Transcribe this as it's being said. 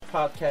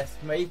podcast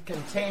may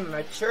contain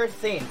mature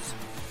themes.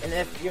 And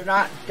if you're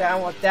not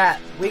down with that,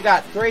 we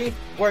got 3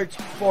 words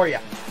for you.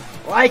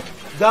 Like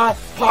the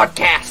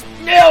podcast.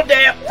 Nailed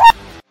it!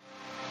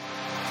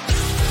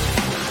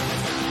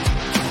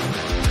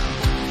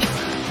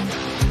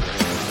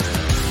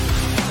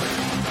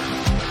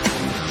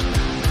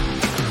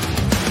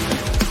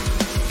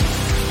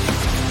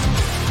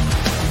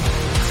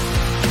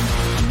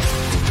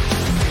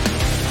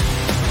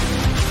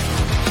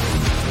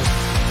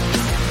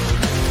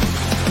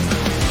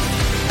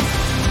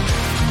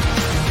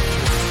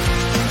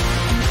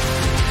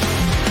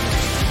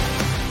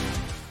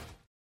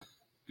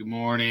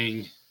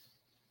 Morning.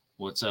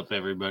 What's up,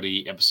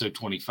 everybody? Episode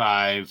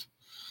 25.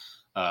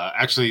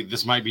 Actually,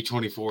 this might be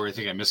 24. I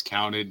think I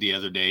miscounted the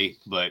other day,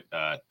 but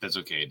that's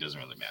okay. It doesn't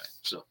really matter.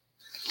 So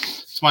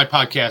it's my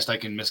podcast. I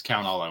can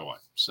miscount all I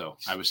want. So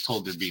I was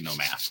told there'd be no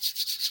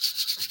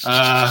math.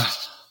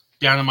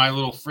 Down in my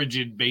little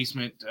frigid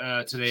basement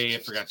today, I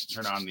forgot to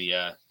turn on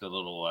the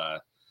little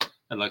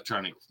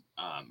electronic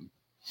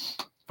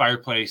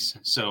fireplace.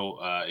 So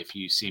if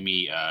you see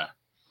me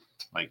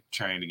like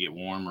trying to get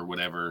warm or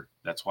whatever,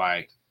 that's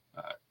why.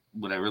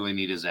 What I really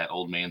need is that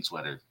old man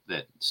sweater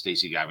that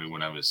Stacy got me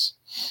when I was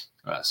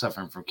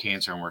suffering from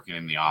cancer and working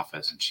in the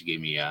office, and she gave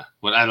me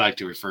what I like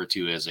to refer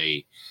to as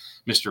a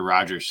Mr.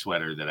 Rogers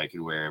sweater that I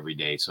could wear every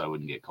day so I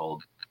wouldn't get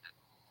cold.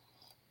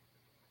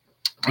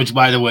 Which,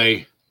 by the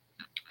way,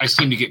 I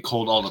seem to get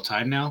cold all the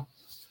time now.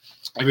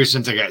 Ever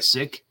since I got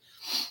sick,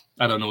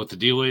 I don't know what the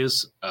deal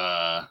is.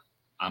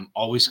 I'm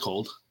always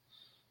cold,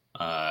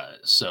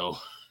 so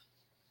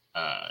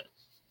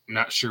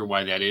not sure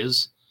why that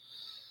is.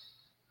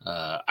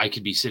 I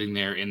could be sitting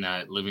there in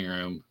that living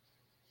room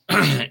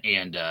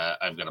and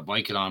I've got a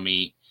blanket on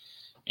me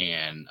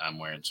and I'm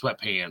wearing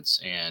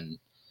sweatpants and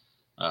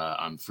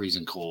I'm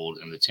freezing cold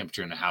and the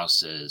temperature in the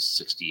house is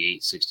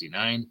 68,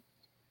 69.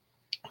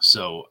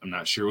 So I'm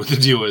not sure what the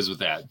deal is with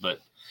that, but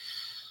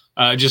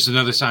just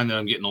another sign that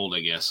I'm getting old,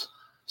 I guess.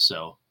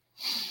 So,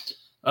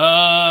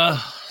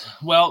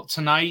 well,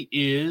 tonight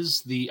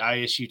is the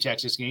ISU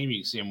Texas game.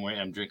 You can see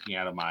I'm drinking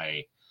out of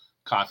my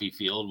coffee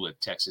field with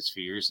Texas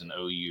Fears and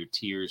OU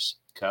Tears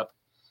cup.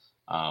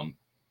 And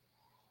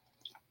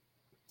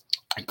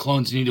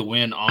Clones need to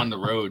win on the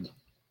road.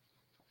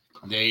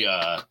 They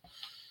are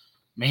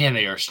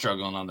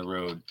struggling on the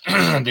road.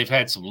 They've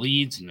had some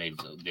leads and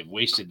they've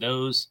wasted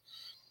those.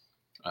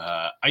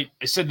 I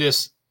said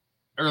this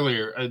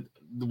earlier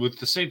with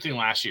the same thing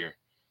last year.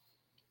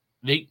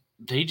 They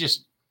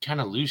just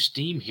kind of lose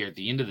steam here at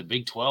the end of the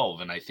Big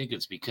 12, and I think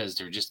it's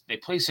because they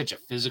play such a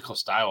physical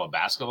style of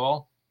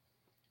basketball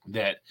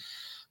that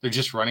they're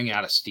just running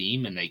out of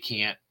steam and they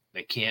can't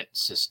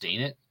sustain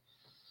it.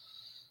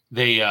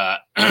 They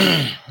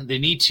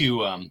need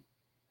to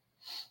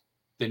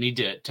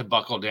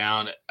buckle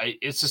down.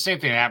 It's the same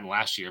thing that happened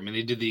last year. I mean,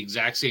 they did the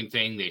exact same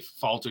thing. They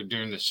faltered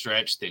during the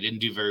stretch. They didn't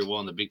do very well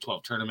in the Big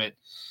 12 tournament.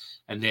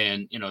 And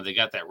then, they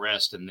got that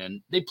rest, and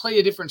then they play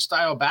a different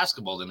style of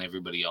basketball than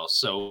everybody else.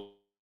 So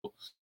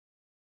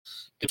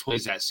it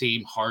plays that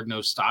same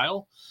hard-nosed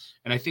style.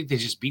 And I think they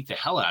just beat the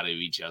hell out of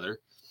each other.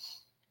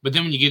 But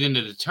then when you get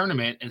into the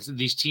tournament and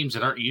these teams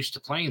that aren't used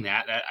to playing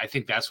that, I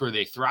think that's where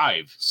they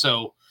thrive.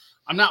 So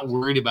I'm not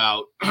worried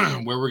about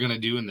where we're going to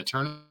do in the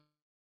tournament.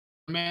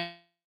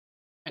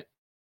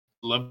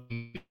 Love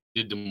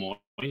did Des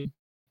Moines.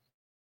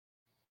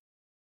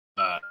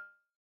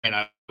 And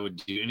I would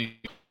do anything.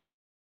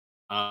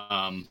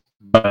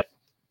 But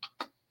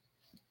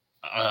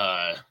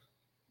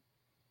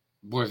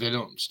where they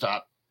don't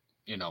stop,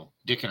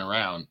 dicking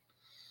around,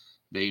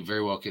 they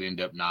very well could end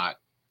up not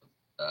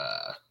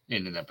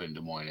ending up in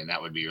Des Moines, and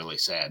that would be really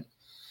sad.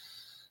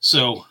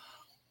 So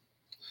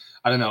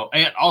I don't know.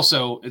 And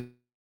also,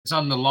 it's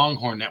on the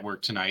Longhorn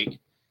Network tonight,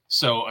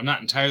 so I'm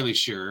not entirely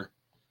sure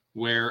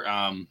where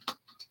I'm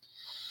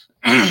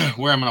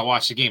going to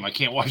watch the game. I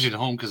can't watch it at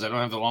home because I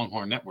don't have the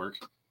Longhorn Network,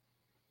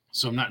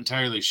 so I'm not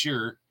entirely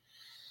sure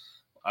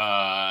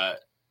where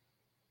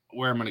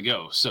I'm going to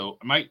go. So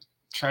I might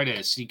try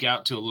to sneak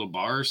out to a little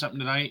bar or something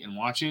tonight and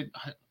watch it.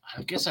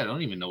 I guess I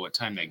don't even know what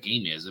time that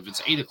game is. If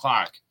it's 8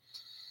 o'clock,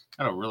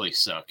 that'll really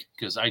suck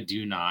because I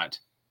do not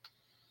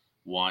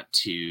want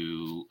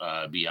to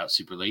be out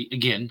super late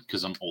again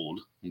because I'm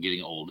old. I'm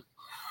getting old.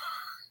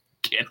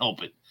 Can't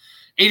help it.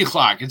 8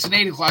 o'clock. It's an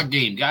 8 o'clock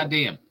game.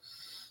 Goddamn.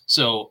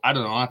 So I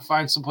don't know. I'll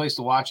find some place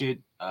to watch it.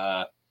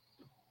 I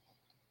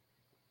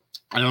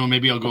don't know.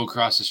 Maybe I'll go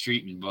across the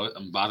street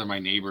and bother my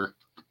neighbor.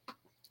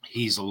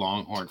 He's a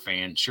Longhorn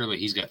fan. Surely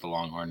he's got the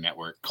Longhorn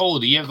Network. Cole,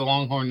 do you have the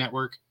Longhorn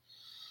Network?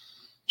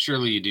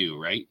 Surely you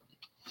do, right?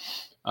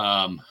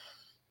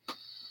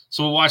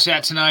 So we'll watch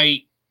that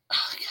tonight.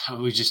 God,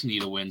 we just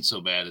need a win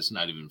so bad. It's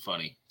not even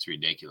funny. It's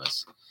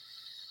ridiculous.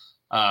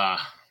 In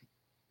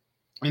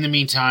the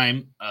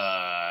meantime,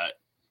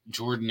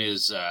 Jordan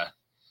is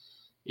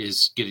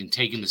getting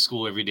taken to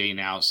school every day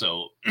now,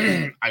 so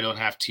I don't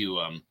have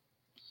to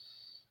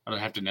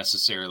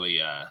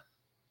necessarily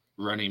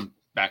run him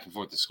back and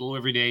forth to school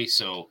every day.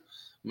 So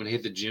I'm gonna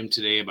hit the gym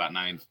today about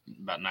 9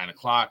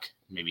 o'clock,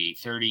 maybe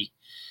 8:30.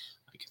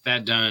 I get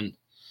that done.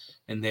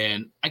 And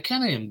then I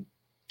kind of am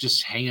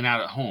just hanging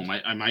out at home.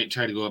 I might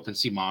try to go up and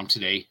see Mom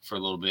today for a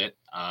little bit.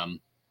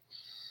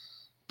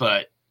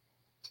 But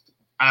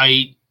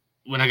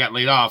when I got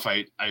laid off,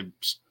 I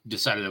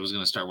decided I was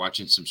going to start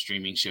watching some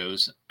streaming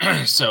shows.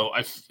 So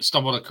I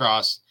stumbled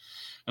across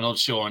an old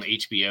show on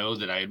HBO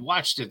that I had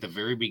watched at the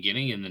very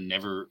beginning and then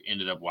never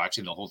ended up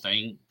watching the whole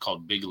thing,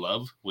 called Big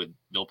Love with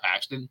Bill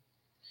Paxton.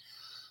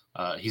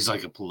 He's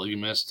like a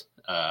polygamist.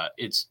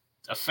 It's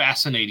a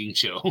fascinating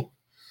show.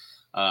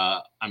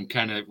 I'm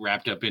kind of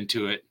wrapped up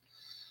into it,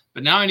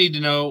 but now I need to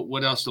know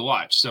what else to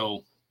watch.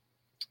 So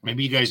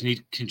maybe you guys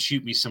can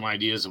shoot me some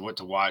ideas of what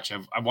to watch.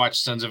 I've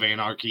watched Sons of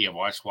Anarchy. I've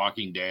watched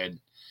Walking Dead.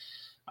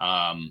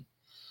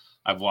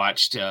 I've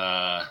watched,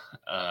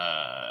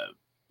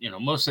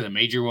 most of the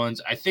major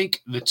ones. I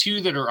think the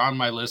two that are on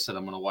my list that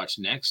I'm going to watch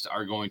next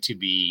are going to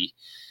be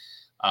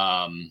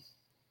Mad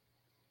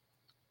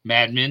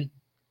Men,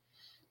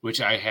 which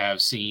I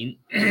have seen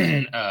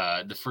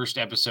the first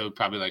episode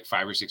probably like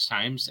 5 or 6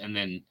 times, and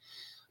then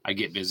I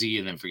get busy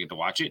and then forget to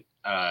watch it.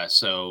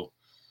 So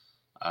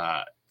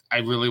I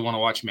really want to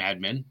watch Mad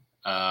Men.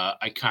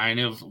 I kind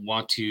of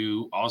want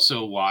to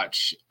also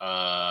watch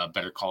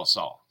Better Call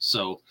Saul.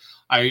 So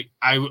I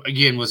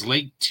again was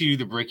late to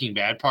the Breaking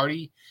Bad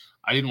party.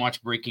 I didn't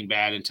watch Breaking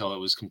Bad until it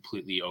was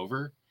completely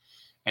over,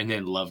 and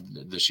then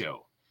loved the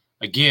show.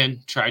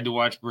 Again, tried to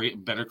watch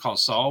Better Call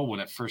Saul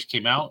when it first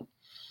came out,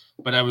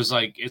 but I was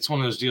like, it's one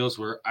of those deals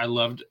where I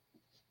loved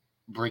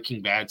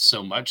Breaking Bad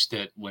so much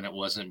that when it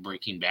wasn't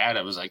Breaking Bad,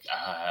 I was like,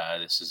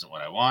 this isn't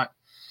what I want.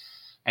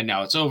 And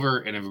now it's over,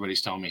 and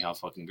everybody's telling me how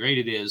fucking great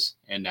it is,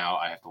 and now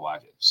I have to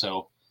watch it.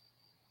 So,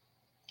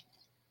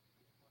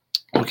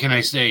 what can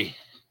I say?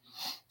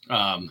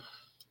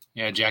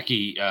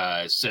 Jackie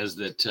says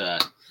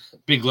that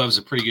Big Love's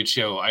a pretty good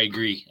show. I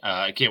agree.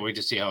 I can't wait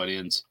to see how it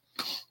ends.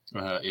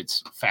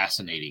 It's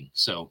fascinating.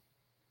 So,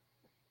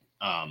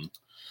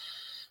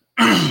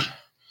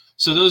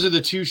 so those are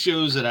the 2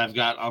 shows that I've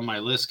got on my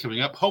list coming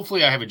up.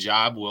 Hopefully, I have a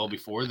job well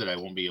before that I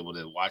won't be able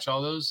to watch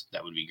all those.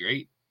 That would be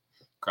great.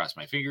 Cross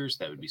my fingers.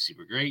 That would be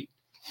super great.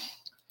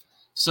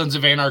 Sons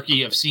of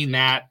Anarchy. I've seen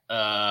that.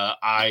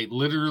 I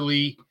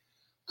literally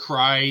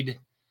cried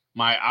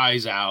my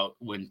eyes out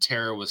when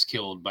Tara was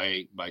killed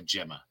by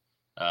Gemma.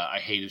 I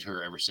hated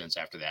her ever since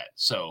after that.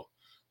 So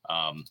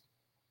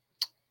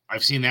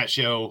I've seen that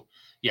show.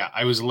 Yeah,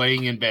 I was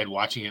laying in bed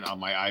watching it on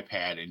my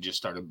iPad and just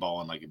started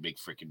bawling like a big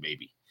freaking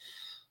baby.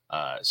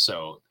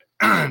 So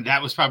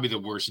that was probably the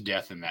worst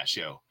death in that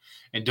show.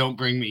 And don't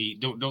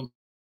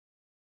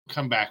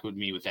come back with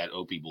me with that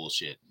Opie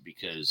bullshit,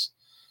 because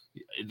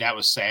that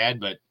was sad,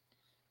 but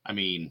I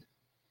mean,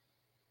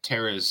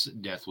 Tara's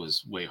death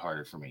was way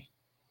harder for me.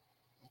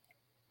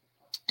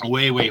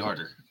 Way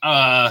harder.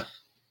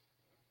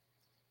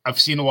 I've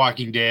seen The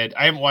Walking Dead.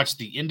 I haven't watched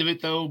the end of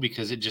it though,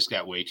 because it just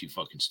got way too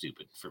fucking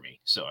stupid for me,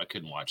 so I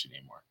couldn't watch it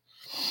anymore.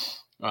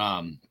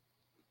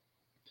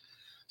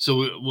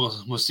 So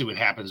we'll see what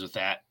happens with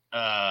that.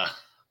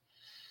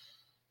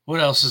 What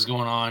else is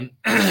going on?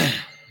 Of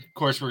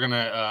course, I'm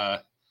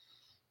gonna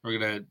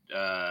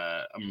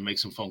make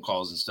some phone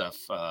calls and stuff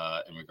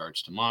in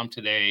regards to Mom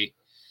today,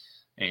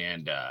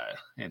 and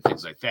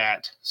things like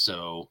that.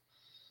 So,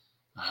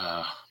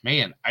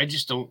 man, I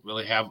just don't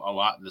really have a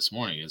lot this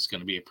morning. It's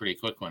going to be a pretty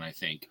quick one, I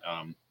think.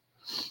 I'm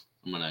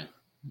gonna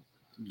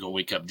go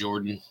wake up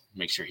Jordan,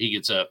 make sure he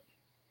gets up,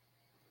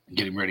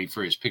 get him ready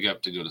for his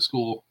pickup to go to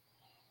school.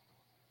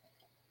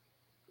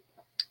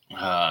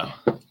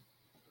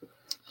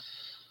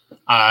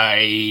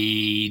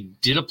 I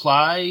did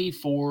apply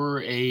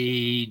for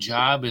a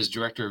job as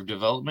director of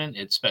development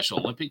at Special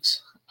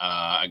Olympics.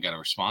 I got a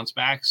response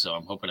back, so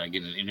I'm hoping I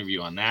get an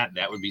interview on that.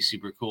 That would be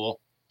super cool.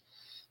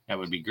 That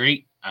would be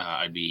great.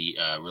 I'd be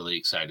really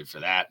excited for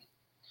that.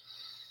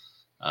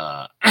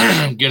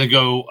 I'm going to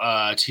go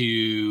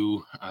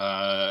to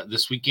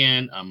this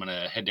weekend. I'm going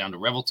to head down to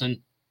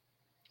Revelton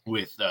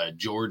with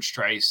George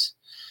Trice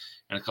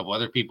and a couple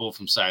other people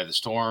from Side of the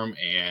Storm,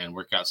 and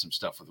work out some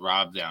stuff with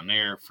Rob down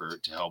there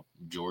to help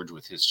George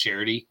with his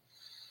charity.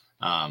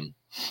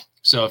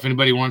 So if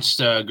anybody wants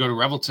to go to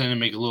Revelton and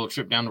make a little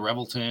trip down to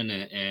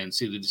Revelton and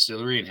see the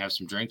distillery and have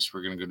some drinks,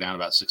 we're going to go down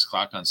about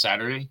 6:00 on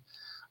Saturday.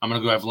 I'm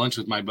going to go have lunch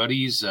with my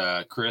buddies,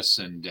 Chris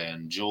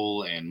and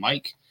Joel and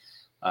Mike,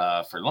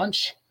 for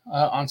lunch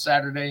on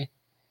Saturday.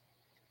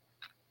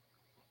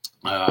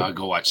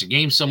 Go watch the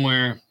game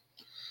somewhere.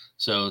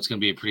 So it's going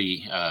to be a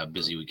pretty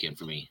busy weekend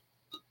for me.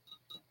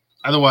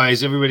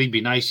 Otherwise, everybody be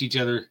nice to each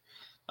other.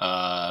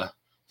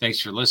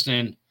 Thanks for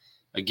listening.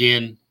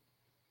 Again,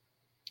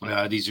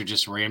 these are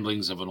just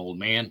ramblings of an old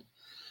man.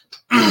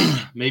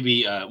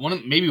 Maybe one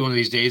of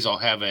these days I'll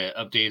have an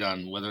update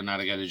on whether or not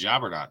I got a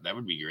job or not. That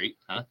would be great,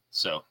 huh?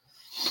 So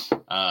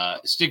I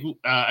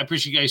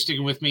appreciate you guys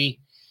sticking with me.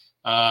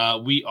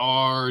 We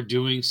are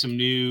doing some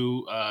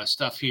new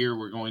stuff here.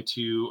 We're going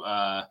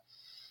to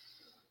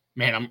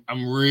man,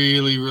 I'm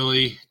really,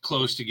 really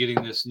close to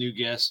getting this new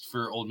guest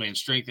for Old Man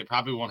Strength. It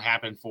probably won't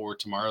happen for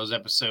tomorrow's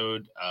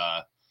episode.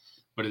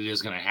 but it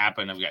is going to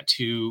happen. I've got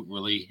 2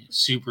 really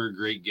super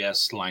great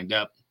guests lined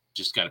up.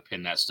 Just got to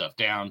pin that stuff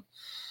down.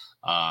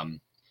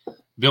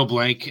 Bill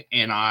Blank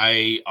and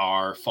I,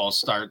 our False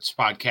Starts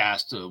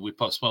podcast, we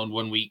postponed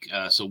 1 week.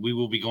 So we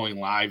will be going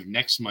live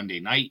next Monday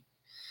night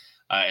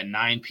at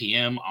 9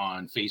 p.m.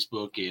 on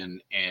Facebook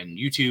and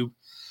YouTube,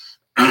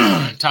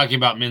 talking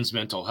about men's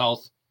mental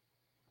health.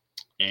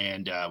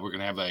 And we're going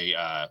to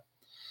have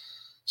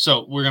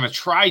so we're going to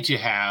try to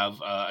have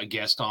a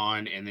guest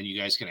on, and then you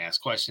guys can ask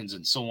questions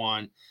and so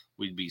on.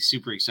 We'd be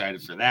super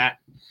excited for that.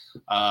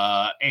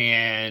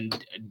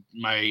 And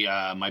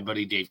my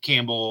buddy Dave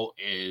Campbell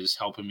is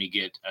helping me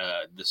get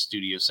the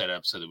studio set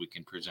up so that we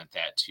can present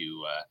that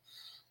to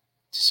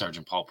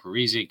Sergeant Paul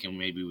Parisic, and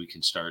maybe we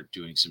can start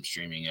doing some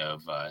streaming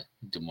of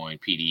Des Moines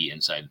PD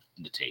inside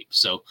the tape.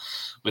 So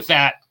with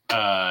that,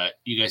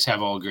 you guys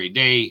have all a great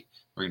day.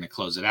 We're going to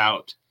close it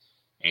out,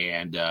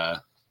 and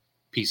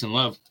peace and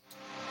love.